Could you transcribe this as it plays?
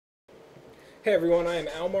Hey everyone, I am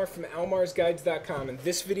Almar from almarsguides.com, and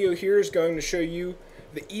this video here is going to show you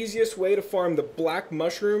the easiest way to farm the black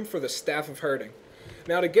mushroom for the Staff of Herding.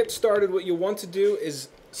 Now to get started, what you want to do is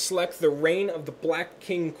select the Reign of the Black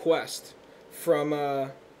King quest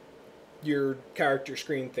from your character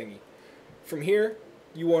screen thingy. From here,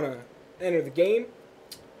 you want to enter the game,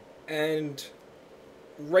 and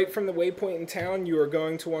right from the waypoint in town, you are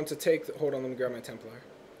going to want to take the, hold on, let me grab my Templar.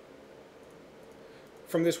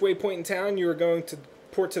 From this waypoint in town, you are going to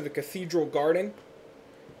port to the Cathedral Garden.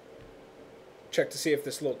 Check to see if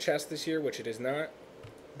this little chest is here, which it is not.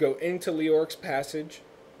 Go into Leoric's Passage.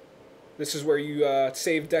 This is where you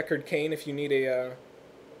save Deckard Cain if you need a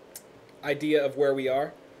idea of where we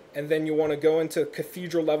are. And then you want to go into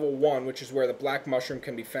Cathedral Level 1, which is where the Black Mushroom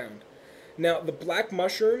can be found. Now, the Black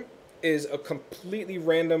Mushroom is a completely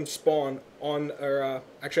random spawn on,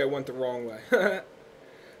 actually I went the wrong way.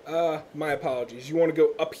 My apologies. You want to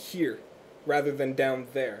go up here rather than down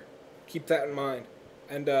there. Keep that in mind.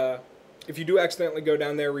 And if you do accidentally go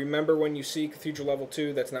down there, remember when you see Cathedral Level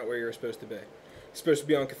 2, that's not where you're supposed to be. You're supposed to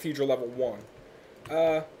be on Cathedral Level 1.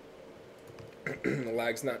 The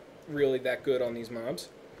lag's not really that good on these mobs.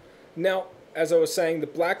 Now, as I was saying, the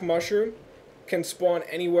Black Mushroom can spawn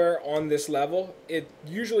anywhere on this level. It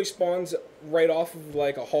usually spawns right off of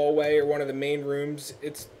like a hallway or one of the main rooms.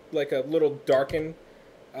 It's like a little darkened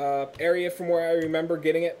area from where I remember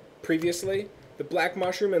getting it previously. The Black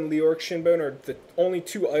Mushroom and Leoric Shinbone are the only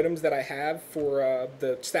two items that I have for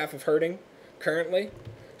the Staff of Herding currently.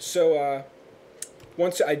 So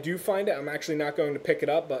once I do find it, I'm actually not going to pick it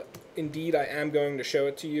up, but indeed I am going to show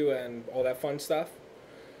it to you and all that fun stuff.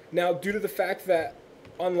 Now, due to the fact that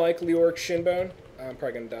unlike Leoric Shinbone, I'm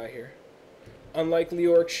probably going to die here. Unlike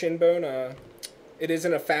Leoric Shinbone, it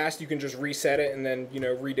isn't a fast, you can just reset it and then, you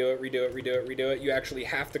know, redo it. You actually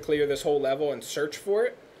have to clear this whole level and search for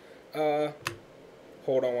it.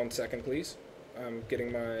 Hold on 1 second, please. I'm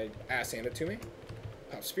getting my ass handed to me.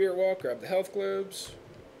 Pop Spirit Walk, grab the health globes,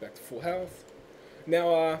 back to full health.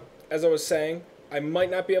 Now, as I was saying, I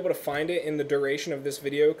might not be able to find it in the duration of this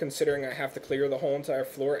video, considering I have to clear the whole entire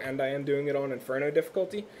floor, and I am doing it on Inferno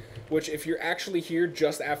difficulty, which if you're actually here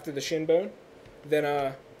just after the Shinbone,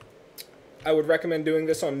 then, I would recommend doing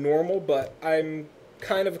this on normal, but I'm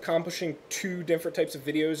kind of accomplishing two different types of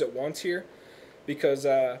videos at once here, because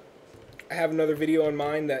I have another video on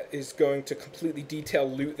mine that is going to completely detail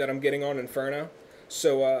loot that I'm getting on Inferno.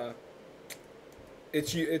 So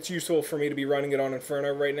it's useful for me to be running it on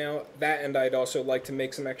Inferno right now. That, and I'd also like to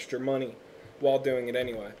make some extra money while doing it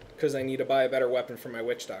anyway, because I need to buy a better weapon for my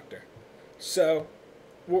Witch Doctor. So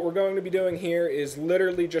what we're going to be doing here is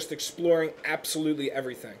literally just exploring absolutely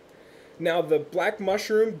everything. Now, the Black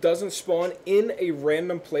Mushroom doesn't spawn in a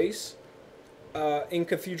random place in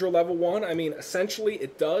Cathedral Level 1. I mean, essentially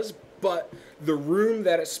it does, but the room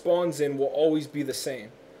that it spawns in will always be the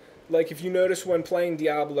same. Like, if you notice when playing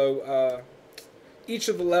Diablo, each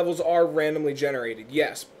of the levels are randomly generated,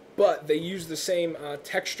 yes, but they use the same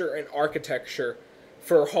texture and architecture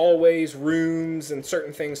for hallways, rooms, and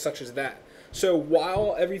certain things such as that. So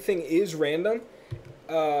while everything is random,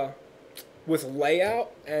 with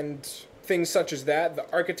layout and things such as that,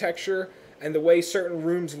 the architecture and the way certain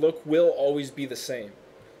rooms look will always be the same.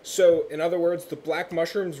 So, in other words, the Black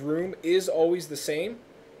Mushroom's room is always the same.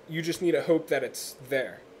 You just need to hope that it's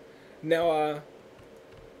there. Now,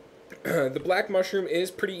 the Black Mushroom is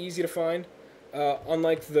pretty easy to find,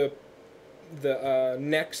 unlike the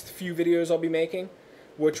next few videos I'll be making,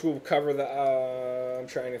 which will cover the, I'm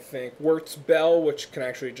trying to think, Wirt's Bell, which can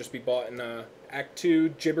actually just be bought in Act 2,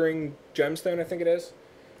 Gibbering Gemstone, I think it is,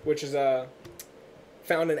 which is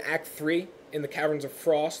found in Act 3 in the Caverns of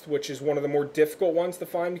Frost, which is one of the more difficult ones to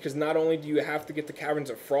find, because not only do you have to get the Caverns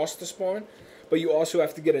of Frost to spawn, but you also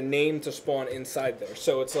have to get a name to spawn inside there.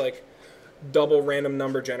 So it's like double random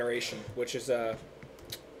number generation, which is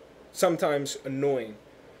sometimes annoying.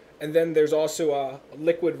 And then there's also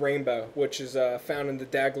Liquid Rainbow, which is found in the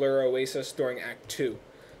Daglura Oasis during Act 2.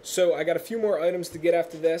 So I got a few more items to get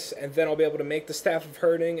after this, and then I'll be able to make the Staff of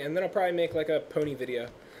Herding, and then I'll probably make like a pony video,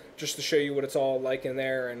 just to show you what it's all like in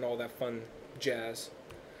there and all that fun jazz.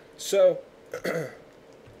 So,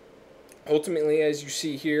 ultimately, as you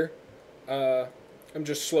see here, I'm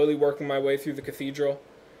just slowly working my way through the cathedral.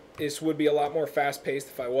 This would be a lot more fast-paced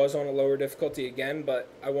if I was on a lower difficulty again, but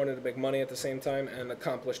I wanted to make money at the same time and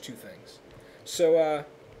accomplish two things. So,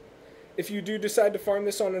 if you do decide to farm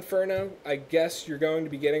this on Inferno, I guess you're going to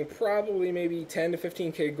be getting probably maybe 10 to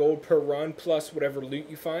 15k gold per run, plus whatever loot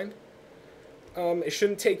you find. It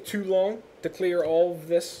shouldn't take too long to clear all of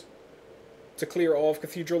this, to clear all of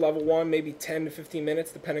Cathedral Level 1, maybe 10 to 15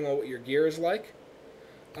 minutes, depending on what your gear is like.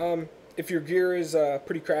 if your gear is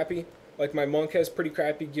pretty crappy, like my monk has pretty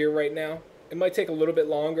crappy gear right now, it might take a little bit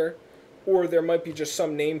longer, or there might be just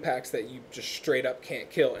some name packs that you just straight up can't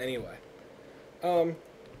kill anyway.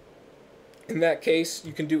 In that case,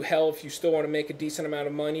 you can do hell if you still want to make a decent amount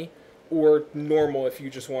of money, or normal if you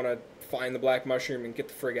just want to find the black mushroom and get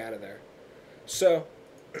the frig out of there. So,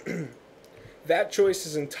 that choice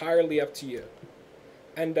is entirely up to you.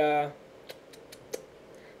 And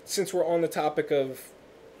since we're on the topic of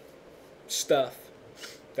stuff,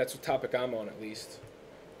 that's what topic I'm on at least.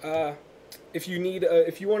 If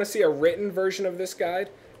you want to see a written version of this guide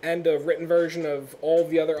and a written version of all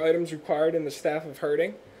the other items required in the Staff of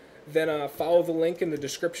Herding, then follow the link in the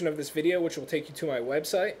description of this video, which will take you to my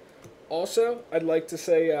website. Also, I'd like to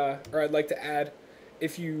say, or I'd like to add,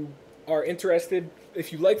 if you are interested,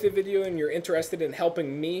 if you like the video and you're interested in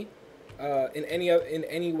helping me in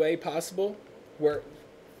any way possible, where,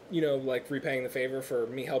 you know, like repaying the favor for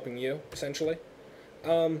me helping you, essentially,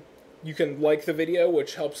 you can like the video,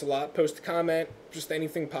 which helps a lot. Post a comment, just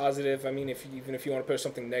anything positive. I mean, even if you want to post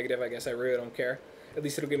something negative, I guess I really don't care. At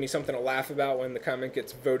least it'll give me something to laugh about when the comment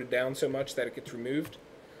gets voted down so much that it gets removed.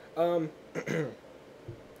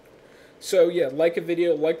 So yeah, like a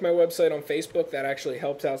video, like my website on Facebook. That actually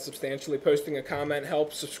helps out substantially. Posting a comment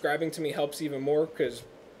helps. Subscribing to me helps even more, because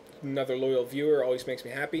another loyal viewer always makes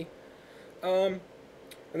me happy. And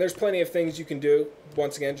there's plenty of things you can do.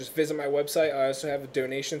 Once again, just visit my website. I also have a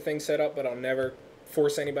donation thing set up, but I'll never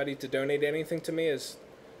force anybody to donate anything to me, as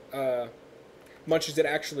much as it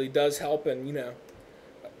actually does help and, you know,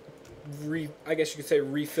 I guess you could say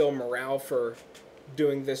refill morale for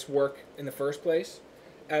doing this work in the first place,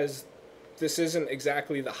 as this isn't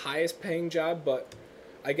exactly the highest paying job, but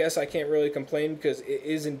I guess I can't really complain because it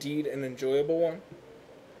is indeed an enjoyable one.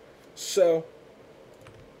 So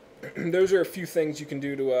those are a few things you can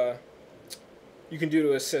do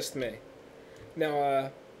to assist me. Now,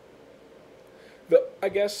 I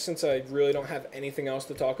guess since I really don't have anything else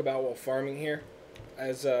to talk about while farming here,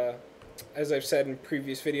 as I've said in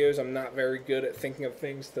previous videos, I'm not very good at thinking of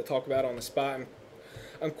things to talk about on the spot.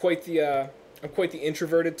 I'm quite the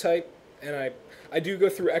introverted type, and I do go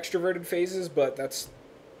through extroverted phases, but that's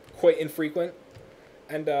quite infrequent.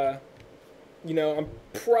 And you know, I'm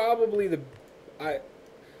probably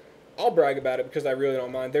I'll brag about it because I really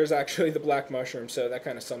don't mind. There's actually the black mushroom, so that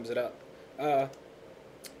kind of sums it up.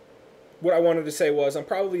 What I wanted to say was I'm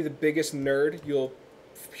probably the biggest nerd you'll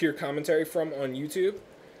hear commentary from on YouTube,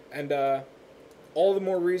 and all the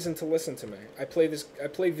more reason to listen to me. I play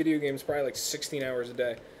video games probably like 16 hours a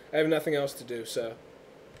day. I have nothing else to do, so.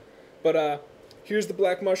 But here's the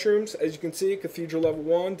black mushrooms. As you can see, Cathedral Level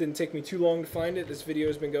 1. Didn't take me too long to find it. This video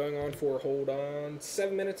has been going on for, hold on,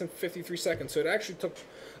 7 minutes and 53 seconds. So it actually took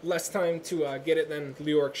less time to get it than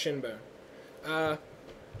Leoric Shinbone.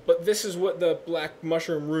 But this is what the black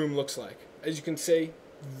mushroom room looks like. As you can see,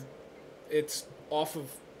 it's off of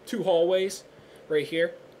 2 hallways right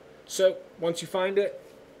here. So once you find it,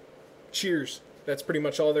 cheers. That's pretty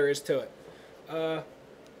much all there is to it.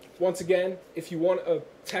 Once again, if you want a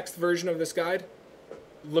text version of this guide,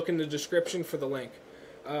 look in the description for the link.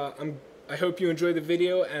 I hope you enjoyed the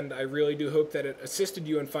video, and I really do hope that it assisted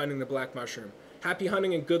you in finding the black mushroom. Happy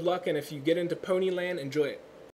hunting and good luck, and if you get into Ponyland, enjoy it.